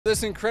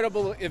This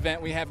incredible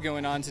event we have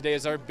going on today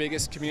is our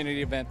biggest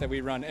community event that we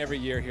run every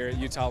year here at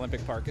Utah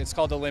Olympic Park. It's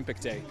called Olympic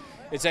Day.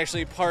 It's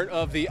actually part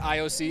of the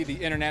IOC,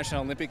 the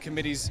International Olympic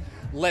Committee's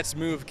Let's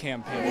Move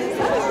campaign.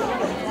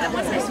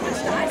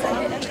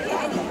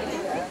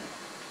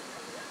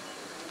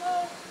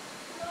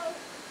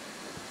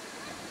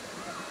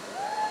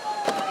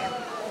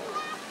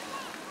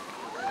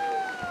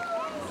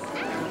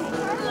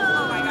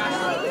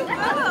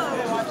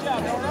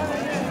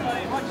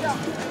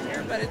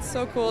 But it's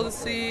so cool to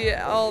see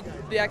all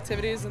the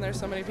activities, and there's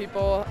so many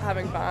people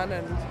having fun,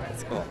 and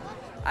it's cool.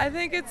 I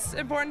think it's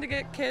important to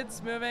get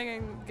kids moving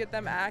and get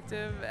them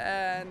active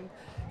and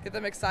get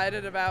them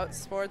excited about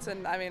sports,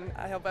 and I mean,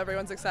 I hope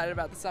everyone's excited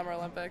about the Summer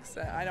Olympics.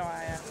 I know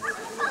I am.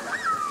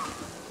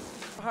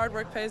 Hard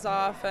work pays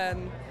off,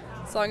 and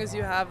as long as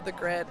you have the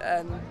grit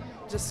and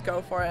just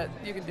go for it,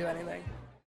 you can do anything.